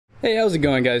Hey, how's it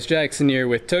going, guys? Jackson here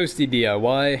with Toasty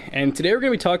DIY, and today we're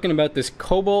going to be talking about this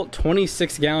Kobalt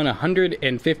 26-gallon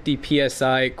 150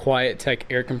 PSI Quiet Tech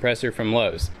air compressor from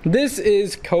Lowe's. This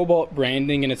is Kobalt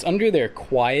branding, and it's under their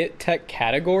Quiet Tech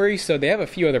category, so they have a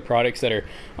few other products that are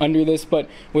under this, but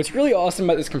what's really awesome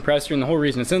about this compressor, and the whole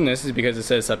reason it's in this, is because it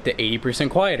says up to 80%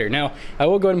 quieter. Now, I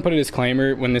will go ahead and put a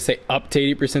disclaimer. When they say up to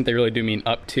 80%, they really do mean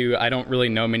up to. I don't really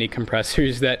know many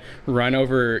compressors that run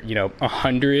over,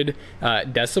 100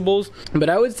 decibels. But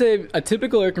I would say a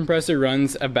typical air compressor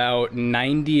runs about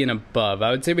 90 and above. I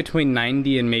would say between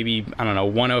 90 and maybe, I don't know,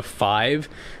 105.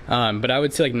 But I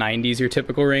would say like 90 is your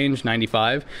typical range,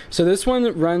 95. So this one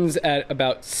runs at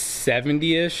about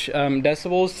 70-ish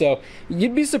decibels. So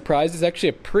you'd be surprised. It's actually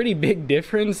a pretty big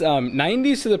difference. 90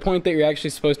 is to the point that you're actually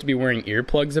supposed to be wearing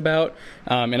earplugs about.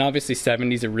 And obviously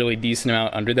 70 is a really decent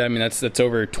amount under that. I mean, that's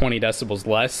over 20 decibels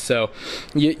less. So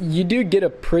you do get a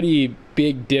pretty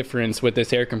big difference with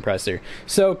this air compressor.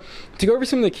 So to go over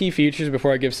some of the key features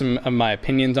before I give some of my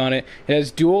opinions on it, it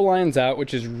has dual lines out,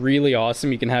 which is really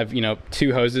awesome. You can have,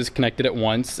 two hoses connected at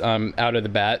once out of the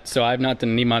bat. So I've not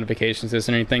done any modifications to this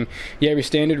or anything. You have your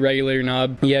standard regulator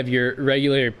knob. You have your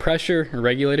regulated pressure,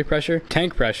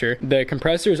 tank pressure. The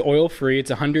compressor is oil free. It's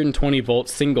 120 volt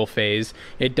single phase.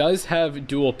 It does have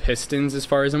dual pistons as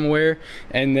far as I'm aware.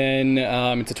 And then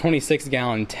it's a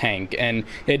 26-gallon tank, and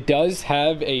it does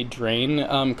have a drain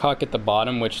cock at the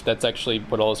bottom, which that's actually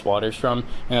what all this water's from,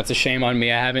 and that's a shame on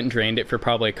me. I haven't drained it for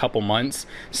probably a couple months,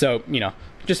 so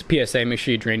just a PSA, make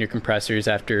sure you drain your compressors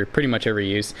after pretty much every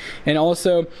use. And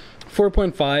also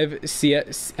 4.5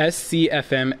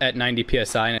 SCFM at 90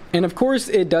 PSI. And of course,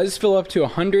 it does fill up to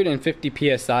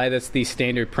 150 PSI. That's the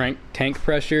standard tank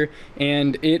pressure.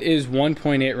 And it is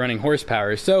 1.8 running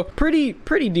horsepower. So pretty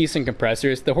decent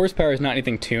compressors. The horsepower is not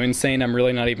anything too insane. I'm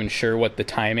really not even sure what the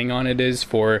timing on it is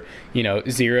for, 0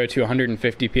 to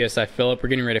 150 PSI fill up. We're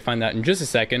getting ready to find that in just a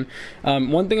second.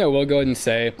 One thing I will go ahead and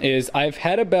say is I've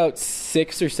had about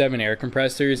 6 or 7 air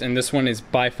compressors, and this one is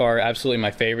by far absolutely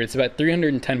my favorite. It's about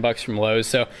 310 bucks from Lowe's,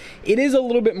 so it is a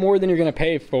little bit more than you're going to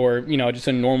pay for just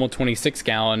a normal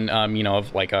 26-gallon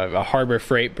of like a Harbor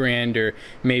Freight brand, or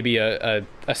maybe a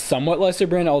somewhat lesser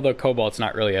brand, although Kobalt's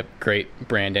not really a great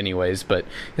brand anyways, but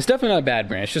it's definitely not a bad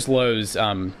brand. It's just Lowe's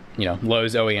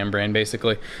Lowe's OEM brand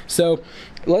basically. So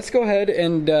let's go ahead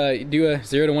and do a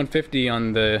 0 to 150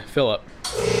 on the fill up.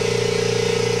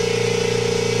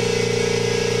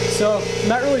 So I'm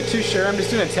not really too sure. I'm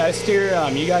just doing a test here.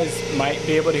 You guys might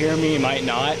be able to hear me, you might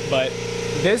not, but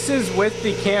this is with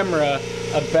the camera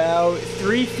about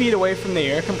 3 feet away from the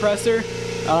air compressor.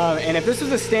 And if this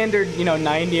was a standard,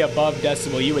 90 above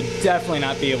decibel, you would definitely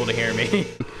not be able to hear me.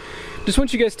 Just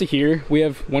want you guys to hear, we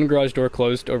have one garage door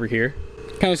closed over here,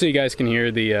 kind of so you guys can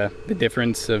hear the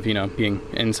difference of, being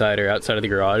inside or outside of the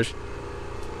garage.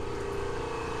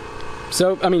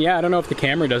 So, I mean, yeah, I don't know if the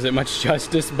camera does it much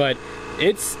justice, but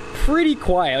it's pretty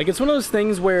quiet. Like, it's one of those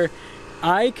things where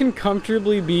I can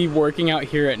comfortably be working out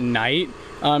here at night,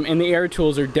 and the air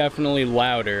tools are definitely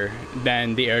louder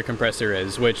than the air compressor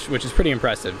is, which is pretty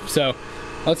impressive. So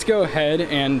let's go ahead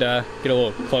and get a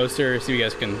little closer so you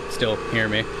guys can still hear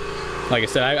me. Like I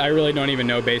said, I really don't even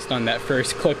know, based on that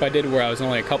first clip I did where I was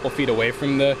only a couple feet away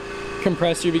from the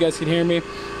compressor, if you guys can hear me.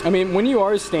 I mean, when you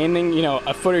are standing,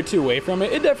 a foot or two away from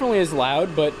it, it definitely is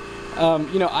loud, but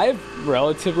I have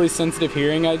relatively sensitive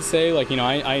hearing, I'd say. Like,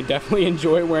 I definitely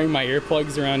enjoy wearing my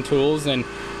earplugs around tools, and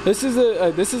this is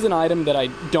an item that I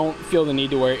don't feel the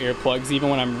need to wear earplugs even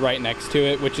when I'm right next to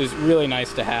it, which is really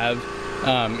nice to have.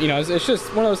 It's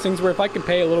just one of those things where if I can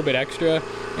pay a little bit extra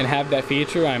and have that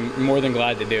feature, I'm more than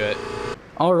glad to do it.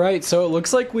 Alright, so it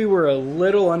looks like we were a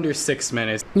little under 6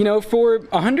 minutes. For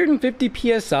 150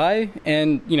 PSI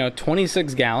and,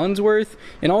 26 gallons worth,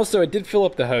 and also it did fill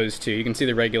up the hose too. You can see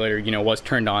the regulator, was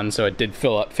turned on, so it did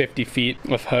fill up 50 feet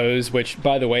of hose, which,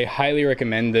 by the way, highly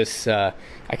recommend this.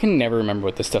 I can never remember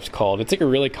what this stuff's called. It's like a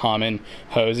really common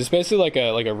hose. It's basically like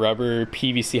a rubber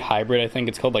PVC hybrid. I think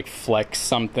it's called like Flex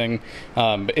something.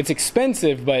 But it's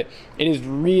expensive, but it is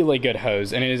really good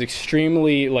hose, and it is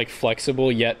extremely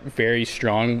flexible yet very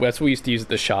strong. That's what we used to use at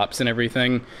the shops and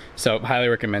everything. So highly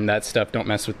recommend that stuff. Don't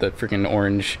mess with the freaking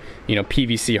orange,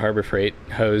 PVC Harbor Freight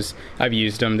hose. I've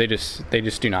used them. They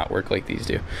just do not work like these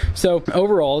do. So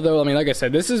overall, though, I mean, like I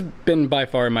said, this has been by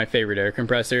far my favorite air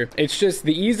compressor. It's just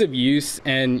the ease of use,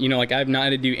 and I've not had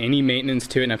to do any maintenance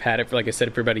to it, and I've had it for, like I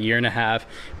said, for about a year and a half.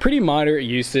 Pretty moderate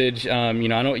usage. I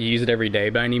don't use it every day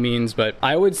by any means, but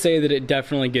I would say that it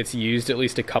definitely gets used at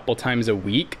least a couple times a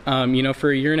week,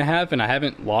 for a year and a half, and I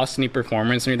haven't lost any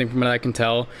performance or anything from what I can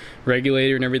tell.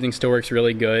 Regulator and everything still works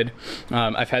really good.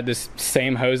 I've had this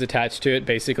same hose attached to it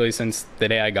basically since the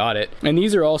day I got it. And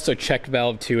these are also checked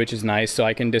valve too, which is nice, so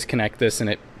I can disconnect this and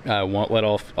it won't let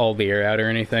all the air out or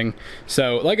anything.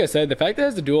 So like I said, the fact that it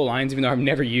has the dual lines, even though I've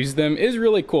never used them, is a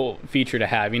really cool feature to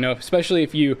have, you know, especially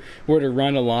if you were to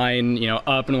run a line, you know,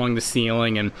 up and along the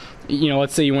ceiling, and, you know,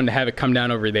 let's say you wanted to have it come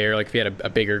down over there, like if you had a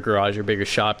bigger garage or bigger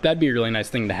shop, that'd be a really nice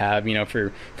thing to have, you know,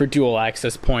 for dual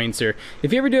access points. Or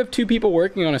if you ever do have two people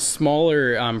working on a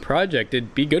smaller project,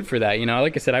 it'd be good for that. You know,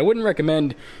 like I said, I wouldn't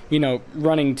recommend, you know,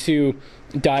 running two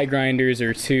die grinders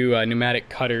or two pneumatic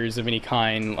cutters of any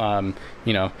kind.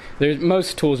 You know,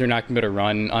 most tools are not going to be able to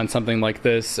run on something like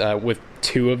this with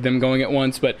two of them going at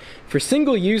once. But for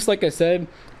single use, like I said,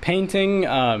 painting,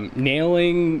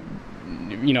 nailing,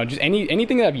 you know, just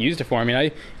anything that I've used it for. I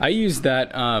mean, I use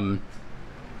that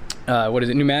what is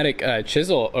it, pneumatic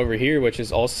chisel over here, which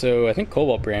is also, I think,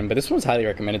 Kobalt brand, but this one's highly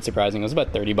recommended, surprising. It was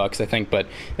about 30 bucks, I think, but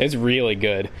it's really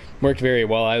good. Worked very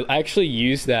well. I actually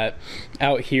used that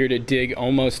out here to dig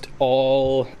almost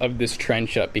all of this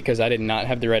trench up because I did not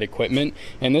have the right equipment.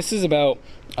 And this is about,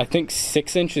 I think,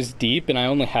 6 inches deep, and I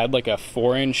only had like a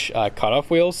 4-inch cutoff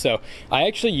wheel. So I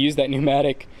actually used that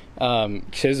pneumatic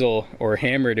chisel or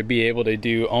hammer to be able to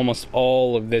do almost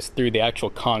all of this through the actual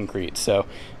concrete. So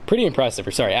pretty impressive,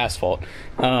 or sorry, asphalt.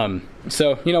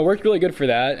 So, you know, worked really good for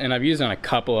that, and I've used it on a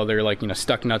couple other, like, you know,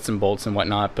 stuck nuts and bolts and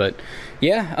whatnot. But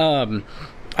yeah,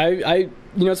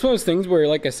 you know, it's one of those things where,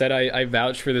 like I said, I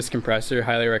vouch for this compressor,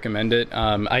 highly recommend it.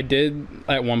 I did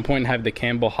at one point have the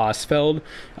Campbell Hausfeld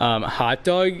hot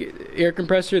dog air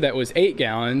compressor that was 8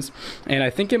 gallons, and I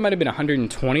think it might have been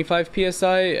 125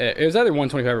 psi. It was either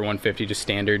 125 or 150, just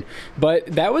standard. But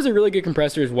that was a really good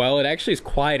compressor as well. It actually is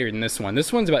quieter than this one.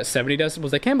 This one's about 70 decibels.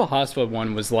 The Campbell Hausfeld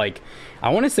one was like, I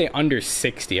want to say under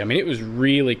 60. I mean, it was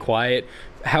really quiet.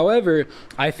 However,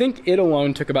 I think it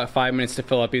alone took about 5 minutes to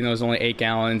fill up, even though it was only 8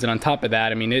 gallons. And on top of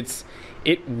that, I mean,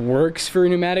 it works for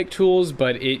pneumatic tools,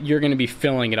 but you're going to be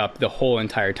filling it up the whole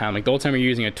entire time. Like the whole time you're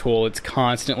using a tool, it's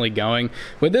constantly going.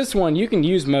 With this one, you can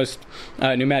use most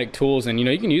pneumatic tools, and, you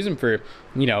know, you can use them for,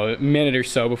 you know, a minute or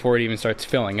so before it even starts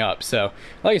filling up. So,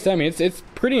 like I said, I mean, it's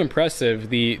pretty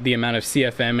impressive the amount of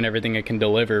CFM and everything it can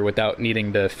deliver without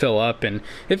needing to fill up, and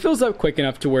it fills up quick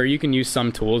enough to where you can use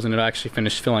some tools and it'll actually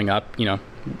finish filling up, you know,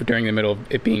 during the middle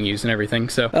of it being used and everything.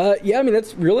 So yeah, I mean,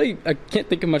 that's really, I can't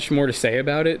think of much more to say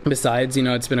about it besides, you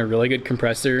know, it's been a really good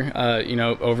compressor, you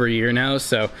know, over a year now.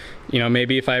 So, you know,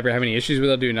 maybe if I ever have any issues with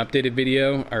it, I'll do an updated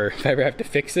video, or if I ever have to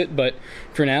fix it. But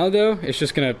for now though, it's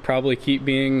just gonna probably keep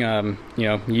being you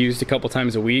know, used a couple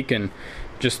times a week and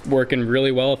just working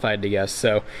really well, if I had to guess.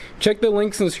 So check the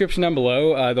links in the description down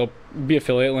below. There'll be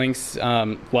affiliate links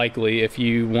likely if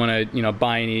you want to, you know,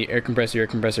 buy any air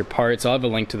compressor parts. I'll have a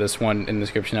link to this one in the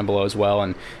description down below as well,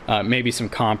 and maybe some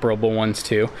comparable ones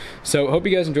too. So hope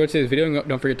you guys enjoyed today's video, and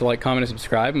don't forget to like, comment, and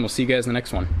subscribe, and we'll see you guys in the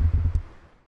next one.